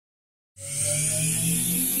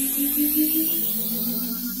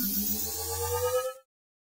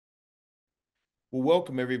Well,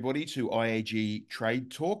 welcome everybody to IAG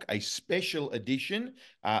Trade Talk, a special edition,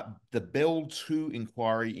 the Bell 2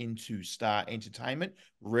 inquiry into Star Entertainment,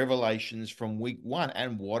 revelations from week one.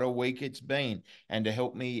 And what a week it's been. And to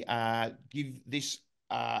help me give this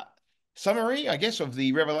summary, I guess, of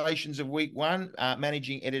the revelations of week one,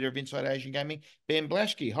 managing editor of Inside Asian Gaming, Ben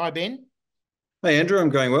Blaschke. Hi, Ben. Hey Andrew, I'm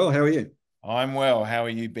going well. How are you? I'm well. How are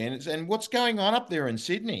you, Ben? And what's going on up there in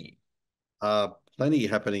Sydney? Uh, Plenty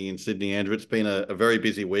happening in Sydney, Andrew. It's been a very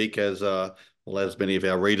busy week, as many of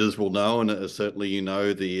our readers will know, and certainly you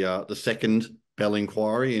know the second Bell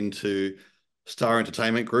inquiry into Star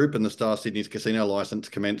Entertainment Group and the Star Sydney's casino license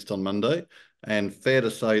commenced on Monday. And fair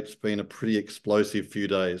to say, it's been a pretty explosive few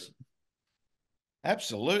days.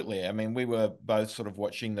 Absolutely. I mean, we were both sort of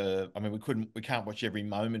watching we can't watch every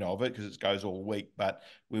moment of it because it goes all week, but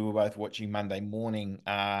we were both watching Monday morning.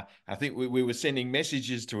 I think we were sending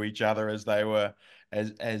messages to each other as they were,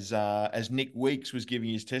 as Nick Weeks was giving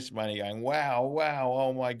his testimony, going, wow, wow,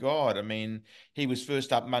 oh my God. I mean, he was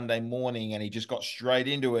first up Monday morning and he just got straight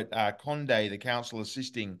into it. Conde, the counsel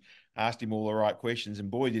assisting, asked him all the right questions,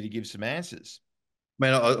 and boy, did he give some answers.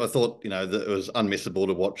 Man, I thought that it was unmissable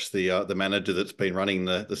to watch the manager that's been running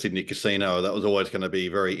the Sydney casino. That was always going to be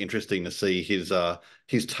very interesting to see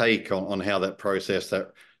his take on how that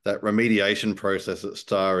remediation process that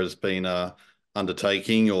Star has been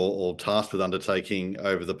undertaking or tasked with undertaking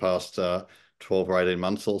over the past 12 or 18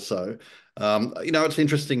 months or so. It's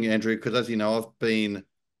interesting, Andrew, because as you know, I've been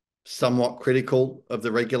somewhat critical of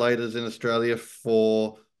the regulators in Australia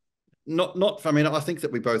for not. I mean, I think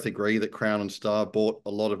that we both agree that Crown and Star brought a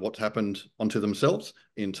lot of what's happened onto themselves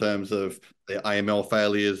in terms of their AML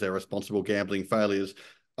failures, their responsible gambling failures.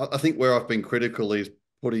 I think where I've been critical is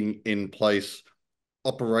putting in place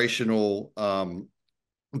operational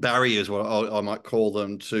barriers, what I might call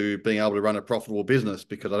them, to being able to run a profitable business,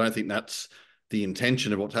 because I don't think that's the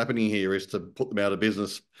intention of what's happening here, is to put them out of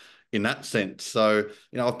business in that sense. So,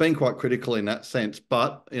 I've been quite critical in that sense.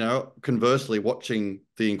 But, conversely, watching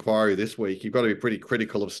the inquiry this week, you've got to be pretty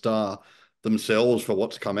critical of Star themselves for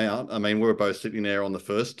what's come out. I mean, we were both sitting there on the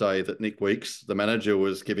first day that Nick Weeks, the manager,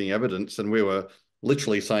 was giving evidence, and we were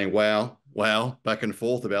literally saying, wow, wow, back and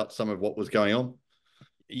forth about some of what was going on.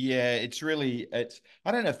 Yeah, it's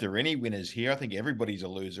I don't know if there are any winners here. I think everybody's a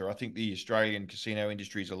loser. I think the Australian casino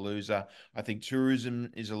industry is a loser. I think tourism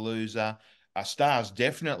is a loser. Star's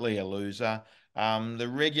definitely a loser.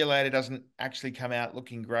 The regulator doesn't actually come out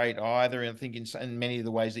looking great either. And I think in many of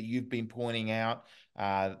the ways that you've been pointing out,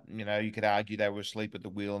 you could argue they were asleep at the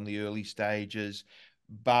wheel in the early stages.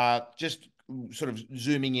 But just sort of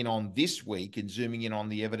zooming in on this week and zooming in on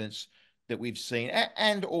the evidence that we've seen.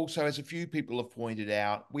 And also, as a few people have pointed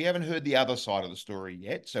out, we haven't heard the other side of the story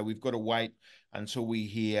yet. So we've got to wait until we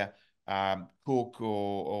hear Cook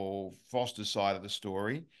or Foster's side of the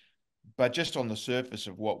story. But just on the surface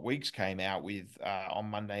of what Weeks came out with on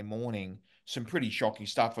Monday morning, some pretty shocking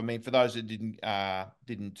stuff. I mean, for those that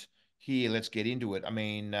didn't hear, let's get into it. I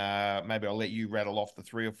mean, maybe I'll let you rattle off the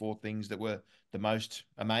three or four things that were the most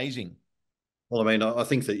amazing. Well, I mean, I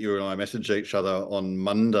think that you and I messaged each other on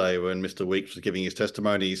Monday when Mr. Weeks was giving his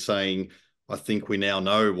testimony, saying, I think we now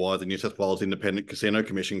know why the New South Wales Independent Casino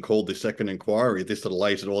Commission called this second inquiry. This sort of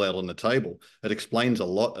lays it all out on the table. It explains a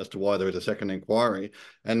lot as to why there is a second inquiry.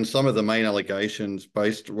 And some of the main allegations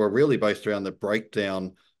were really based around the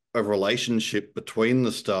breakdown of relationship between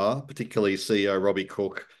the Star, particularly CEO Robbie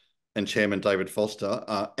Cook and Chairman David Foster,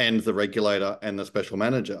 and the regulator and the special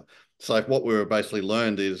manager. So what we were basically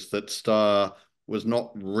learned is that Star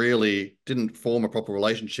didn't form a proper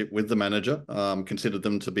relationship with the manager, considered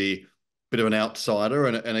them to be a bit of an outsider.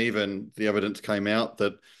 And even the evidence came out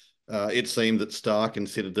that it seemed that Star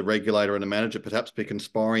considered the regulator and the manager perhaps be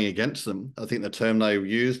conspiring against them. I think the term they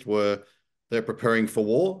used were they're preparing for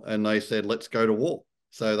war, and they said, let's go to war.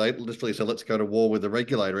 So they literally said, let's go to war with the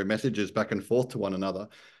regulator, in messages back and forth to one another.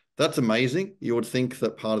 That's amazing. You would think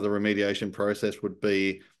that part of the remediation process would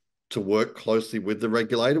be to work closely with the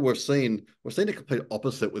regulator. We've seen a complete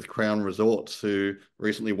opposite with Crown Resorts, who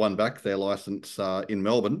recently won back their license in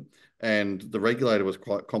Melbourne, and the regulator was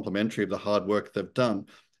quite complimentary of the hard work they've done.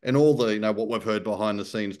 And all the what we've heard behind the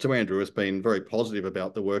scenes too, Andrew, has been very positive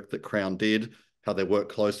about the work that Crown did, how they work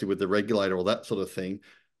closely with the regulator, all that sort of thing.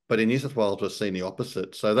 But in New South Wales, we've seen the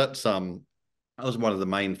opposite. So that was one of the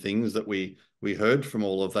main things that we heard from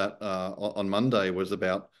all of that on Monday, was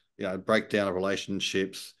about breakdown of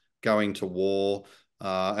relationships, going to war,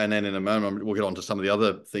 and then in a moment we'll get on to some of the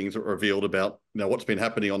other things that were revealed about what's been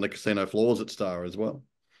happening on the casino floors at Star as well.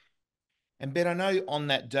 And Ben, I know on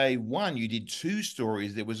that day one, you did two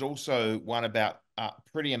stories. There was also one about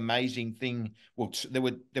pretty amazing thing. Well, there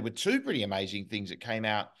were two pretty amazing things that came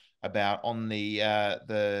out about on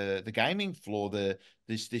the gaming floor.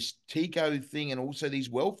 This Tico thing and also these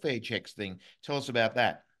welfare checks thing. Tell us about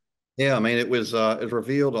that. Yeah, I mean, it was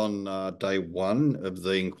revealed on day one of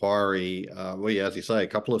the inquiry. Well, yeah, as you say, a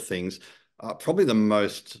couple of things. Probably the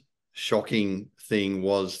most shocking thing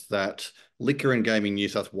was that Liquor and Gaming New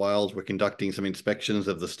South Wales were conducting some inspections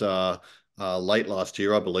of the Star late last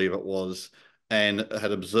year, I believe it was, and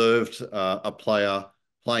had observed a player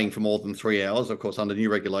playing for more than 3 hours. Of course, under new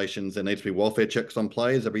regulations, there needs to be welfare checks on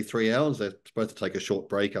players every 3 hours. They're supposed to take a short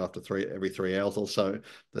break after every 3 hours or so.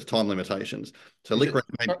 There's time limitations. So Is it? Liquor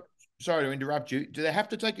and Sorry to interrupt you. Do they have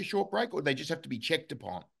to take a short break, or they just have to be checked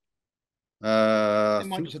upon? They I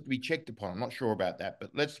might think, just have to be checked upon. I'm not sure about that, but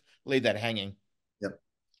let's leave that hanging. yep.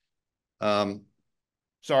 Um,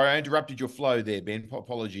 Sorry, I interrupted your flow there, Ben.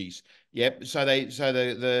 Apologies. Yep. They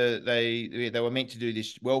were meant to do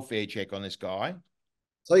this welfare check on this guy.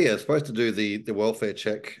 so yeah, it's supposed to do the welfare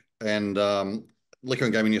check, and Liquor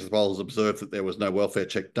and Gaming New South Wales observed that there was no welfare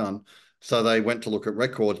check done. So they went to look at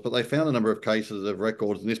records, but they found a number of cases of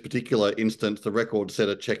records. In this particular instance, the record said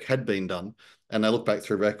a check had been done, and they looked back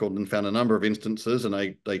through record and found a number of instances,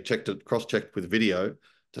 and they checked it, cross-checked with video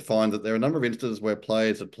to find that there are a number of instances where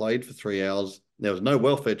players had played for 3 hours. There was no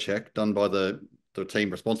welfare check done by the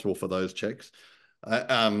team responsible for those checks,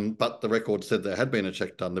 but the record said there had been a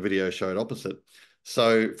check done. The video showed opposite.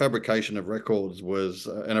 So fabrication of records was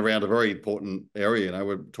and around a very important area. You know,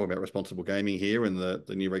 we're talking about responsible gaming here and the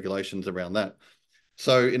new regulations around that.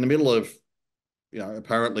 So in the middle of,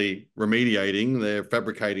 apparently remediating, they're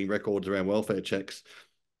fabricating records around welfare checks.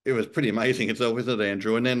 It was pretty amazing itself, isn't it,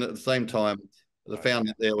 Andrew? And then at the same time, they found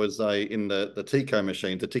that there was in the TICO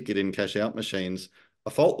machines, the ticket in cash out machines,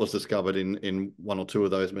 a fault was discovered in one or two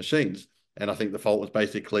of those machines. And I think the fault was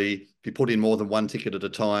basically if you put in more than one ticket at a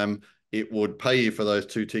time, it would pay you for those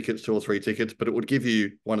two tickets, two or three tickets, but it would give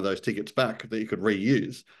you one of those tickets back that you could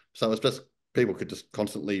reuse. So it's just people could just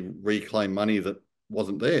constantly reclaim money that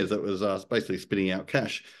wasn't theirs. That was basically spitting out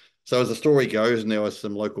cash. So as the story goes, and there were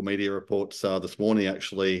some local media reports this morning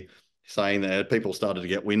actually saying that people started to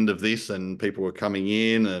get wind of this and people were coming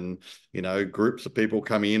in and, groups of people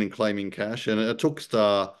coming in and claiming cash. And it took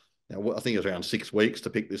Star, I think it was around 6 weeks to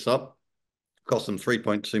pick this up. Cost them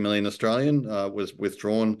 3.2 million Australian, was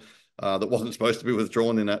withdrawn, that wasn't supposed to be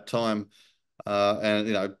withdrawn in that time.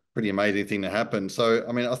 And, pretty amazing thing to happen. So,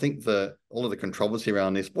 I mean, I think all of the controversy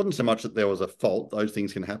around this wasn't so much that there was a fault, those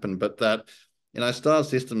things can happen, but that, Star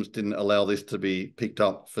Systems didn't allow this to be picked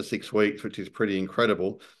up for 6 weeks, which is pretty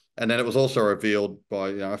incredible. And then it was also revealed by,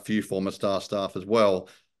 a few former Star staff as well,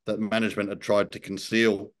 that management had tried to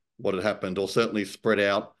conceal what had happened or certainly spread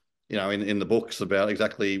out, in the books about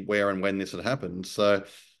exactly where and when this had happened. So,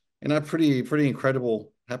 pretty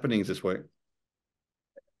incredible happenings this week.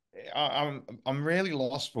 I'm really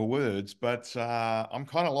lost for words, but I'm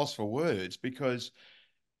kind of lost for words because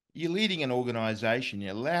you're leading an organization,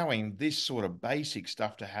 you're allowing this sort of basic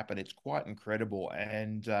stuff to happen. It's quite incredible.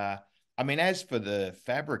 And I mean, as for the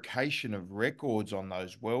fabrication of records on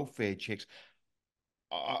those welfare checks,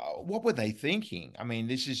 what were they thinking? I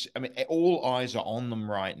mean, I mean, all eyes are on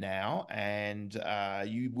them right now, and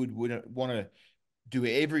you would want to do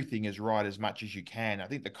everything as right as much as you can. I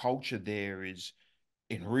think the culture there is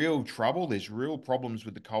in real trouble. There's real problems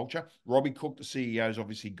with the culture. Robbie Cook, the CEO, is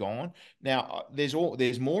obviously gone. Now, there's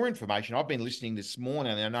more information. I've been listening this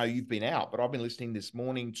morning, and I know you've been out, but I've been listening this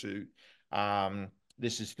morning to.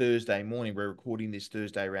 This is Thursday morning. We're recording this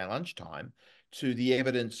Thursday around lunchtime. To the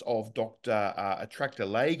evidence of Dr. Attractor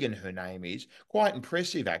Lagan, her name is quite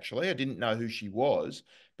impressive, actually. I didn't know who she was,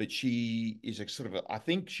 but she is a sort of, I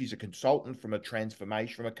think she's a consultant from a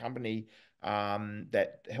transformation, from a company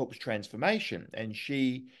that helps transformation. And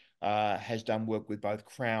she has done work with both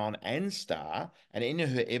Crown and Star. And in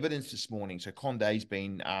her evidence this morning, so Conde's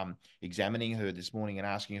been examining her this morning and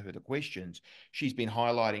asking her the questions. She's been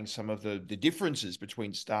highlighting some of the differences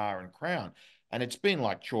between Star and Crown. And it's been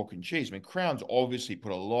like chalk and cheese. I mean, Crown's obviously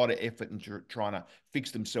put a lot of effort into trying to fix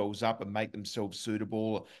themselves up and make themselves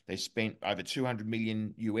suitable. They spent over 200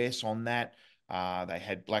 million US on that. They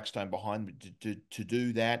had Blackstone behind them to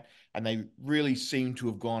do that, and they really seem to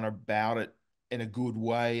have gone about it in a good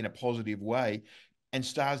way, in a positive way. And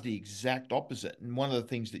Star's the exact opposite. And one of the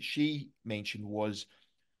things that she mentioned was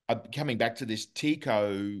coming back to this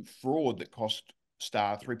Tico fraud that cost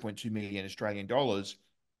Star 3.2 million Australian dollars.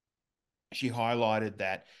 She highlighted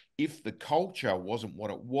that if the culture wasn't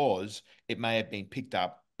what it was, it may have been picked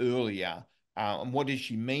up earlier. And what does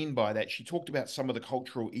she mean by that? She talked about some of the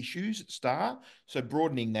cultural issues at Star. So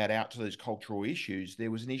broadening that out to those cultural issues, there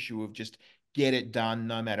was an issue of just get it done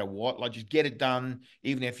no matter what. Like just get it done,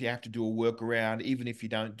 even if you have to do a workaround, even if you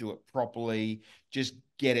don't do it properly. Just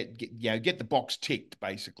get the box ticked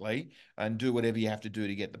basically, and do whatever you have to do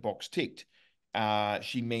to get the box ticked.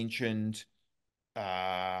 She mentioned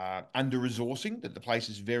under resourcing, that the place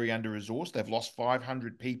is very under resourced. They've lost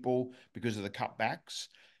 500 people because of the cutbacks.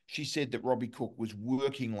 She said that Robbie Cook was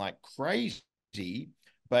working like crazy,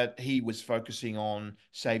 but he was focusing on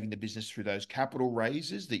saving the business through those capital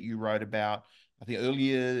raises that you wrote about, I think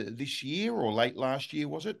earlier this year or late last year,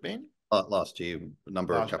 was it, Ben? Last year, a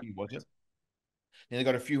number of Last couple. year, was it? And they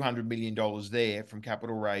got a few $100 million there from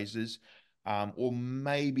capital raises, or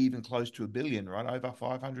maybe even close to a billion, right? Over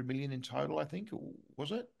 500 million in total, I think,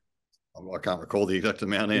 was it? I can't recall the exact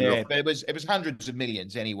amount, Andrew. Yeah, but it was hundreds of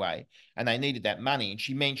millions anyway, and they needed that money. And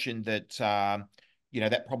she mentioned that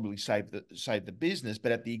that probably saved the business,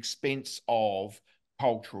 but at the expense of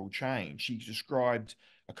cultural change. She described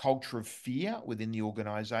a culture of fear within the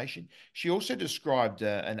organization. She also described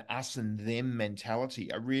an us and them mentality.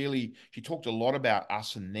 She talked a lot about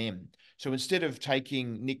us and them. So instead of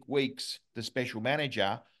taking Nick Weeks, the special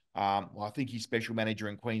manager, well, I think he's special manager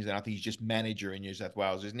in Queensland. I think he's just manager in New South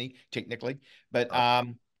Wales, isn't he? Technically, but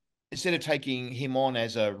instead of taking him on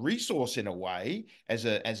as a resource in a way, as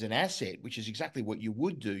an asset, which is exactly what you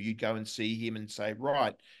would do, you'd go and see him and say,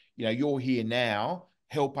 right, you're here now.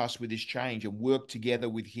 Help us with this change and work together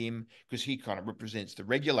with him because he kind of represents the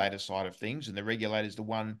regulator side of things, and the regulator is the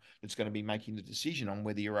one that's going to be making the decision on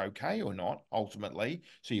whether you're okay or not ultimately.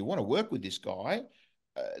 So you want to work with this guy.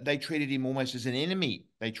 They treated him almost as an enemy.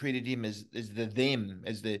 They treated him as the them,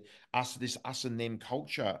 as the us, this us and them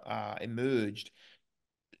culture emerged,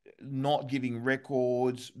 not giving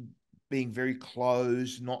records, being very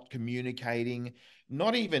closed, not communicating.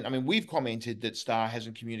 Not even, I mean, we've commented that Star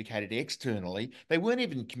hasn't communicated externally. They weren't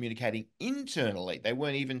even communicating internally. They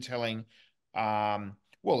weren't even telling,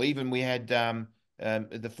 even we had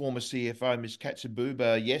the former CFO, Ms.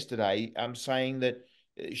 Katsububa, yesterday saying that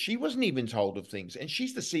she wasn't even told of things. And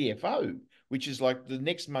she's the CFO, which is like the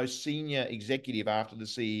next most senior executive after the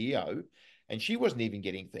CEO. And she wasn't even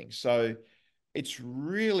getting things. So, it's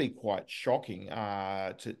really quite shocking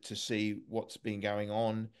to see what's been going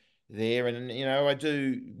on there. And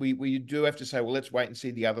we do have to say, well, let's wait and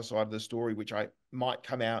see the other side of the story, which I might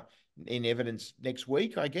come out in evidence next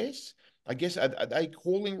week. I guess. Are they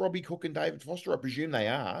calling Robbie Cook and David Foster? I presume they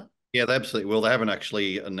are. Yeah, they absolutely will. They haven't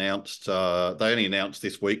actually announced. They only announced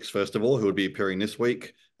this week's, first of all, who would be appearing this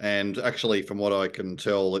week. And actually, from what I can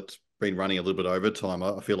tell, it's been running a little bit over time.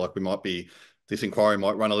 I feel like this inquiry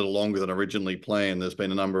might run a little longer than originally planned. There's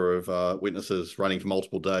been a number of witnesses running for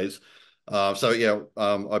multiple days.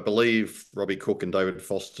 I believe Robbie Cook and David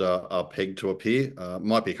Foster are pegged to appear.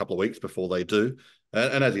 Might be a couple of weeks before they do.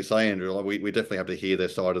 And as you say, Andrew, we definitely have to hear their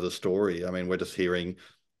side of the story. I mean, we're just hearing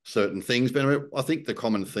certain things. But I think the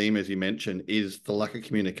common theme, as you mentioned, is the lack of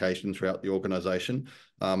communication throughout the organisation.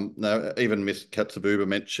 Now, even Ms. Katsububa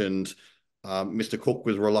mentioned Mr. Cook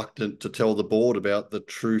was reluctant to tell the board about the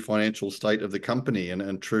true financial state of the company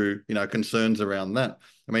and true, concerns around that.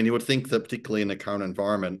 I mean, you would think that particularly in the current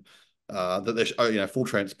environment, that there's, full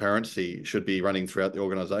transparency should be running throughout the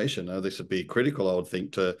organisation. This would be critical, I would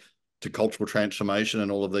think, to cultural transformation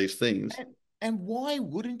and all of these things. And why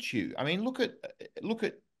wouldn't you? I mean, look at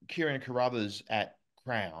Kieran Carruthers at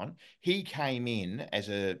Crown. He came in as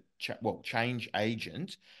a change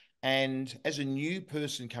agent, and as a new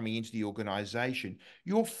person coming into the organization,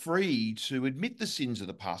 you're free to admit the sins of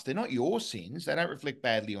the past. They're not your sins. They don't reflect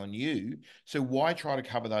badly on you. So why try to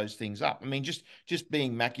cover those things up? I mean, just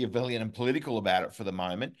being Machiavellian and political about it for the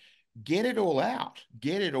moment. Get it all out.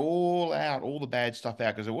 Get it all out, all the bad stuff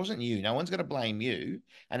out, because it wasn't you. No one's going to blame you.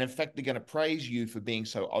 And in fact, they're going to praise you for being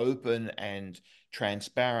so open and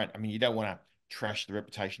transparent. I mean, you don't want to trash the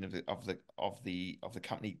reputation of the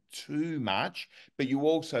company too much, but you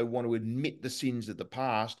also want to admit the sins of the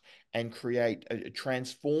past and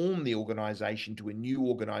transform the organization to a new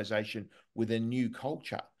organization with a new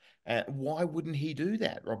culture. Why wouldn't he do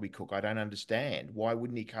that, Robbie Cook? I don't understand. Why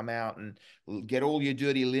wouldn't he come out and get all your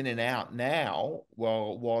dirty linen out now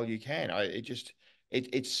while you can?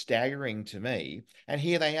 It's staggering to me. And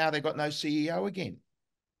here they are, they've got no CEO again.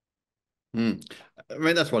 Hmm. I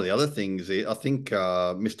mean, that's one of the other things. I think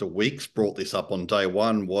Mr. Weeks brought this up on day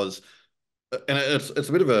one. And it's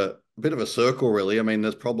a bit of a circle, really. I mean,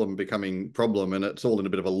 there's problem becoming problem, and it's all in a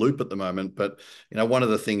bit of a loop at the moment. But one of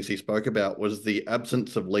the things he spoke about was the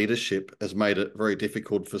absence of leadership has made it very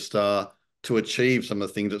difficult for Star to achieve some of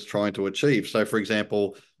the things it's trying to achieve. So, for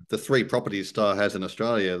example, the three properties Star has in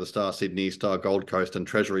Australia, the Star Sydney, Star Gold Coast, and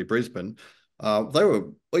Treasury Brisbane, They were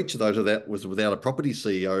each of those was without a property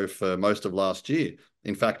CEO for most of last year.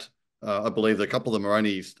 In fact, I believe a couple of them are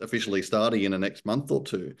only officially starting in the next month or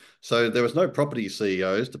two. So there was no property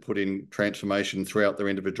CEOs to put in transformation throughout their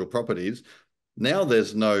individual properties. Now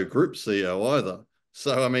there's no group CEO either.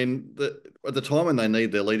 So I mean, at the time when they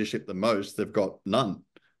need their leadership the most, they've got none.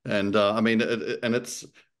 And I mean, and it's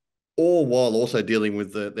all while also dealing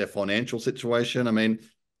with their financial situation. I mean,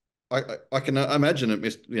 I can imagine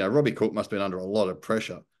Robbie Cook must have been under a lot of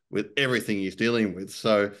pressure with everything he's dealing with.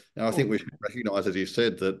 So I think Well, we should recognise, as you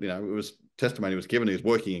said, that it was testimony was given. He was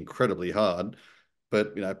working incredibly hard,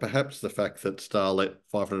 but perhaps the fact that Star let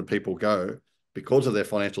 500 people go because of their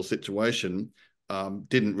financial situation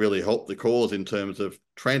didn't really help the cause in terms of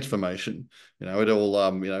transformation. It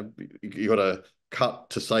all you got to cut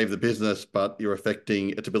to save the business, but you're affecting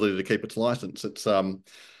its ability to keep its license. It's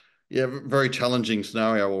yeah, very challenging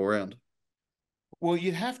scenario all around. well,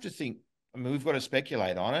 you'd have to think. I mean, we've got to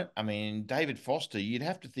speculate on it. I mean, David Foster, you'd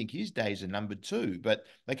have to think his days are numbered too, but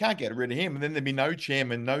they can't get rid of him, and then there'd be no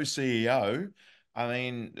chairman, no CEO. I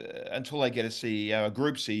mean, until they get a CEO, a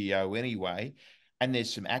group CEO anyway. And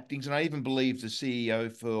there's some actings, and I even believe the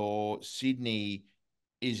CEO for Sydney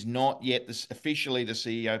is not yet officially the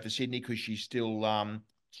CEO for Sydney because she's still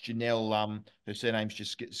Janelle. Her surname's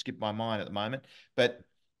just skipped my mind at the moment, but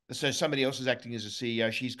so somebody else is acting as a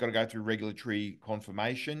CEO. She's got to go through regulatory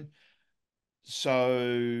confirmation.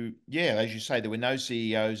 So yeah, as you say, there were no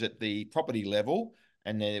CEOs at the property level,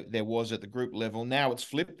 and there was at the group level. Now it's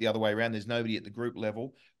flipped the other way around. There's nobody at the group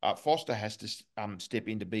level. Foster has to step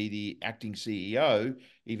in to be the acting CEO,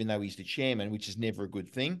 even though he's the chairman, which is never a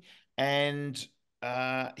good thing. And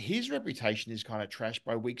his reputation is kind of trashed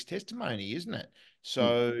by Weeks' testimony, isn't it? Mm.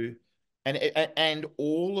 So. And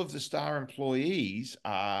all of the Star employees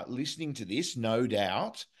are listening to this, no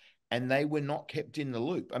doubt, and they were not kept in the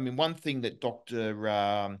loop. I mean, one thing that Dr.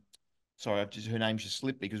 Sorry, her name's just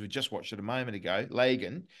slipped because we just watched it a moment ago,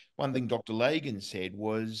 Lagan. One thing Dr. Lagan said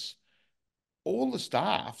was all the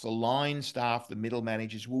staff, the line staff, the middle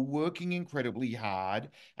managers were working incredibly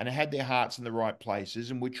hard and had their hearts in the right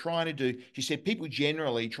places and were trying to do, she said, people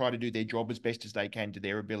generally try to do their job as best as they can to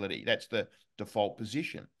their ability. That's the default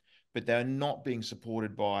position. But they're not being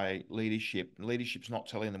supported by leadership. Leadership's not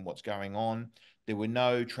telling them what's going on. There were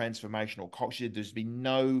no transformational culture. There's been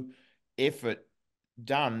no effort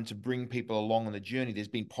done to bring people along on the journey. There's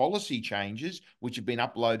been policy changes which have been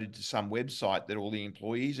uploaded to some website that all the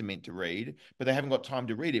employees are meant to read, but they haven't got time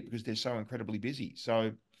to read it because they're so incredibly busy.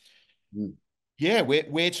 So, Mm. yeah,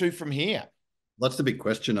 where to from here? That's the big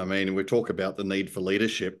question. I mean, we talk about the need for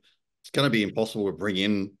leadership. It's going to be impossible to bring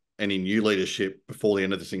in any new leadership before the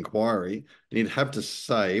end of this inquiry. And you'd have to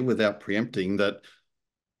say, without preempting, that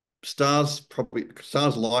Star's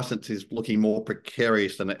license is looking more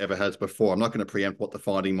precarious than it ever has before. I'm not going to preempt what the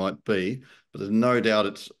finding might be, but there's no doubt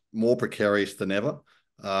it's more precarious than ever.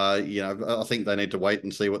 I think they need to wait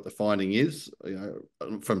and see what the finding is.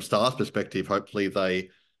 From Star's perspective, hopefully they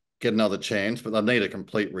get another chance, but they need a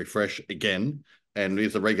complete refresh again. And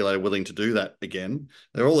is the regulator willing to do that again?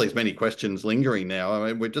 There are all these many questions lingering now. I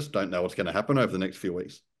mean, we just don't know what's going to happen over the next few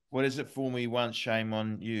weeks. What is it? Fool me once, shame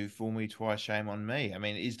on you. Fool me twice, shame on me. I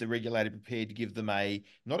mean, is the regulator prepared to give them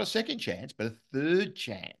not a second chance, but a third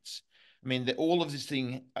chance? I mean, all of this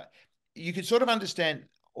thing, you can sort of understand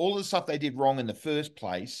all of the stuff they did wrong in the first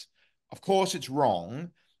place. Of course, it's wrong,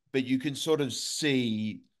 but you can sort of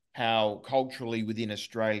see how culturally within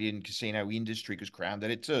Australian casino industry, because Crown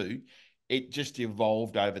did it too, it just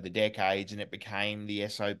evolved over the decades and it became the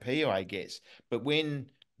SOP, I guess. But when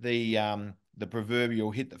the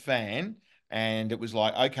proverbial hit the fan, and it was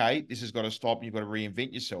like, okay, this has got to stop. You've got to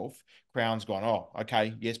reinvent yourself. Crown's gone, oh,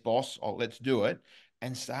 okay, yes, boss, let's do it.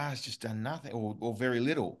 And Star's just done nothing or very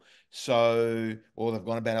little. So, or they've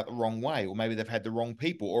gone about it the wrong way, or maybe they've had the wrong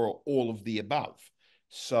people, or all of the above.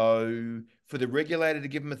 So, for the regulator to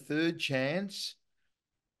give them a third chance,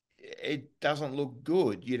 it doesn't look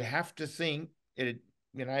good. You'd have to think it,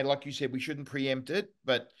 like you said, we shouldn't preempt it,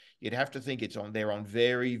 but you'd have to think they're on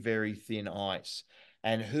very, very thin ice.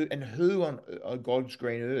 And who on God's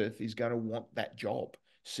green earth is going to want that job,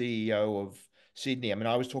 CEO of Sydney? I mean,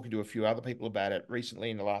 I was talking to a few other people about it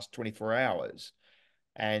recently in the last 24 hours.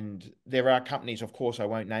 And there are companies, of course, I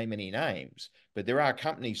won't name any names, but there are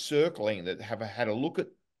companies circling that have had a look at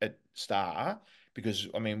Star because,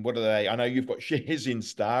 I mean, what are they? I know you've got shares in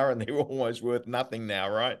Star and they're almost worth nothing now,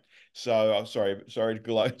 right? So I'm sorry to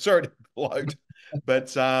gloat, sorry to gloat,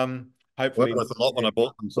 but Well, hopefully, I thought when yeah, I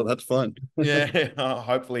bought them, so that's fine. yeah,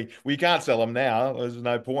 hopefully we can't sell them now. There's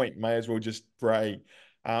no point. May as well just pray.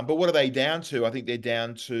 But what are they down to? I think they're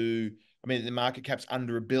down to. I mean, the market cap's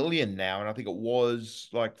under $1 billion now, and I think it was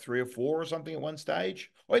like 3 or 4 or something at one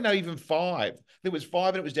stage. Oh no, even five. I think it was five,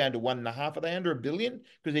 and it was down to 1.5. Are they under $1 billion?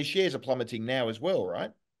 Because their shares are plummeting now as well,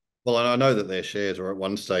 right? Well, I know that their shares were at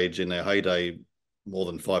one stage in their heyday more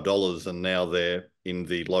than $5, and now they're in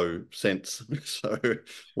the low cents. So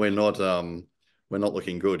we're not we're not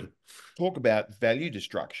looking good. Talk about value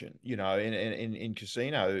destruction, in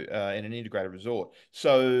casino, in an integrated resort.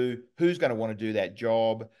 So who's going to want to do that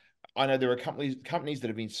job? I know there are companies that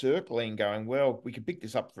have been circling, going, well, we could pick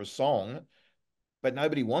this up for a song, but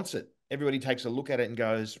nobody wants it. Everybody takes a look at it and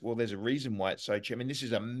goes, well, there's a reason why it's so cheap. I mean, this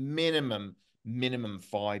is a minimum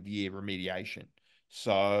 5 year remediation.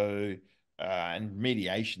 So, and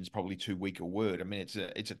remediation is probably too weak a word. I mean,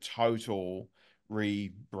 it's a total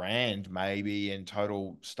rebrand maybe and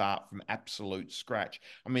total start from absolute scratch.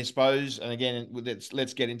 I mean, I suppose, and again,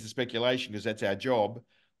 let's get into speculation because that's our job.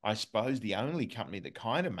 I suppose the only company that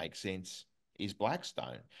kind of makes sense is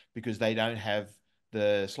Blackstone because they don't have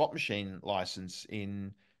the slot machine license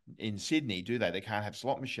in Sydney, do they? They can't have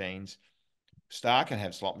slot machines. Star can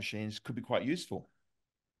have slot machines. Could be quite useful.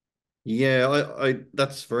 Yeah, I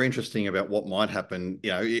that's very interesting about what might happen.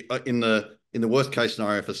 In the worst case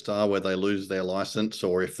scenario for Star, where they lose their license,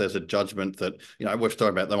 or if there's a judgment that we've talked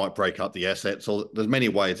about, they might break up the assets. Or there's many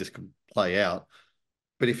ways this could play out.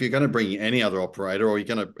 But if you're going to bring any other operator, or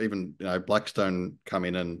you're going to even Blackstone come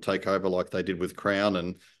in and take over like they did with Crown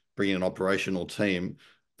and bring in an operational team,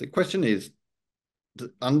 the question is,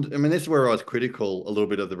 I mean, this is where I was critical a little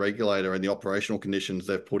bit of the regulator and the operational conditions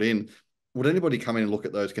they've put in. Would anybody come in and look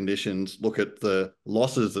at those conditions, look at the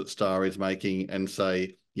losses that Star is making, and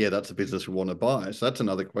say, yeah, that's a business we want to buy? So that's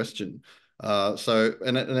another question. And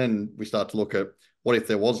then we start to look at what if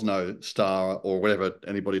there was no Star or whatever,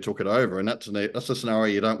 anybody took it over, and that's a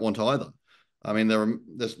scenario you don't want either. I mean,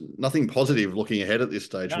 there's nothing positive looking ahead at this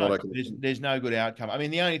stage from what No, I can there's see. there's no good outcome. I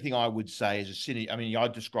mean, the only thing I would say is a synergy. I mean,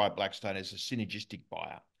 I'd describe Blackstone as a synergistic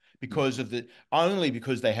buyer only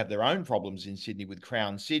because they have their own problems in Sydney with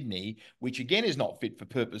Crown Sydney, which again is not fit for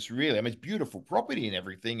purpose, really. I mean, it's beautiful property and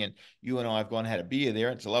everything, and you and I have gone and had a beer there.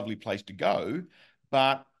 It's a lovely place to go,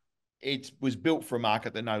 but it was built for a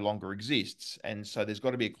market that no longer exists. And so there's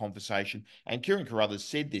got to be a conversation. And Kieran Carruthers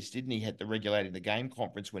said this, didn't he, at the Regulating the Game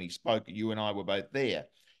conference when he spoke? You and I were both there.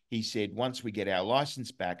 He said, once we get our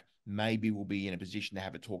license back, maybe we'll be in a position to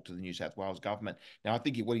have a talk to the New South Wales government. Now, I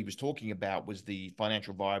think what he was talking about was the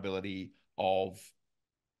financial viability of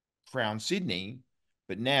Crown Sydney.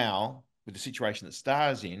 But now, with the situation that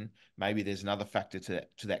Star's in, maybe there's another factor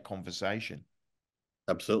to that conversation.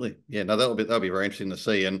 Absolutely. Yeah, no, that'll be very interesting to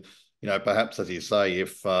see. And perhaps as you say,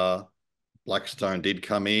 if Blackstone did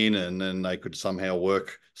come in and then they could somehow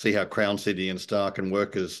see how Crown City and Star can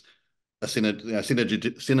work as a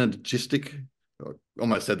synergistic, I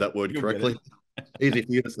almost said that word You'll get it. correctly. Easy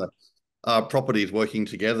for you to say. Properties working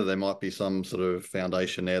together, there might be some sort of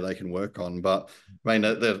foundation there they can work on. But I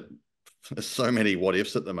mean, there's so many what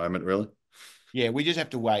ifs at the moment, really. Yeah, we just have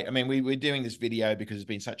to wait. I mean, we're doing this video because it's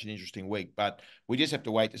been such an interesting week, but we just have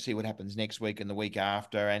to wait to see what happens next week and the week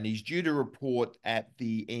after. And he's due to report at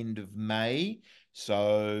the end of May.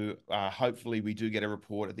 So hopefully we do get a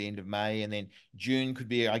report at the end of May. And then June could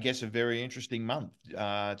be, I guess, a very interesting month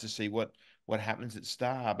to see what happens at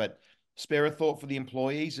Star. But spare a thought for the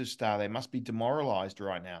employees of Star. They must be demoralized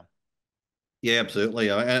right now. Yeah,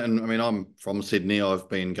 absolutely. And I mean, I'm from Sydney. I've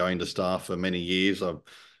been going to Star for many years. I've,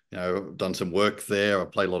 done some work there. I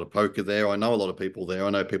played a lot of poker there. I know a lot of people there. I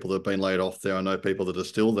know people that have been laid off there. I know people that are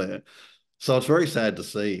still there. So it's very sad to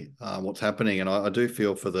see what's happening, and I do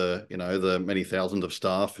feel for the many thousands of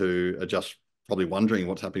staff who are just probably wondering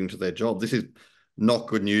what's happening to their job. This is not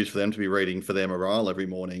good news for them to be reading for their morale every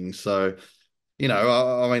morning. So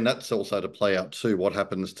I mean, that's also to play out too. What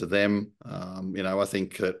happens to them? I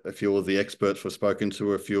think that a few of the experts we've spoken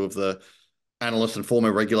to, a few of the analysts and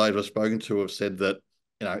former regulators we've spoken to have said that,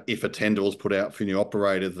 if a tender was put out for a new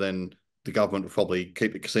operator, then the government would probably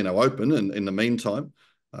keep the casino open. And in the meantime,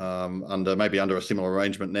 under a similar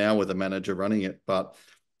arrangement now with a manager running it. But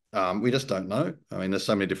we just don't know. I mean, there's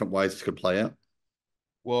so many different ways this could play out.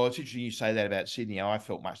 Well, it's interesting you say that about Sydney. I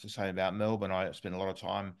felt much the same about Melbourne. I spent a lot of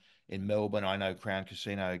time in Melbourne. I know Crown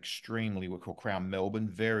Casino extremely, we call Crown Melbourne,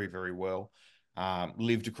 very, very well.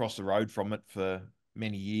 Lived across the road from it for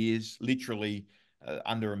many years, literally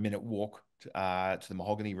under a minute walk to the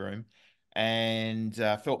Mahogany Room, and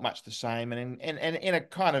felt much the same. And in a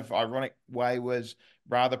kind of ironic way, was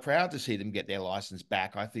rather proud to see them get their license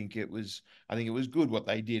back. I think it was good what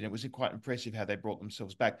they did. It was quite impressive how they brought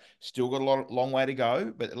themselves back. Still got long way to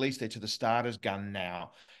go, but at least they're to the starter's gun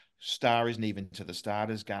now. Star isn't even to the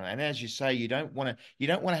starters gun. And as you say, you don't want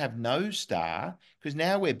to have no star, because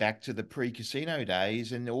now we're back to the pre-casino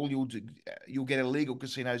days, and all you'll get illegal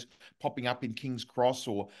casinos popping up in King's Cross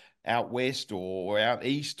or out west or out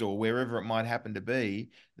east or wherever it might happen to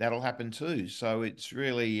be. That'll happen too. So it's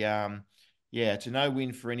really yeah, it's a no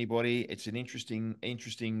win for anybody. It's an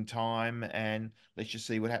interesting time, and let's just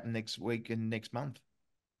see what happens next week and next month.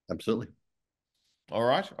 Absolutely. All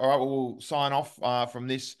right. All right. Well, we'll sign off from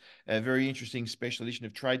this very interesting special edition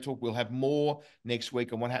of Trade Talk. We'll have more next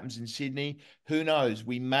week on what happens in Sydney. Who knows?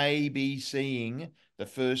 We may be seeing the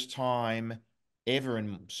first time ever,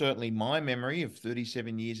 and certainly my memory of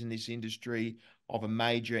 37 years in this industry, of a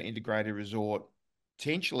major integrated resort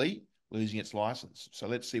potentially losing its license. So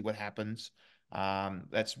let's see what happens.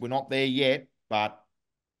 We're not there yet, but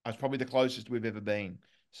it's probably the closest we've ever been.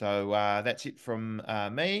 So that's it from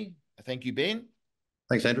me. Thank you, Ben.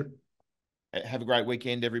 Thanks, Andrew. Have a great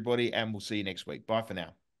weekend, everybody, and we'll see you next week. Bye for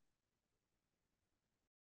now.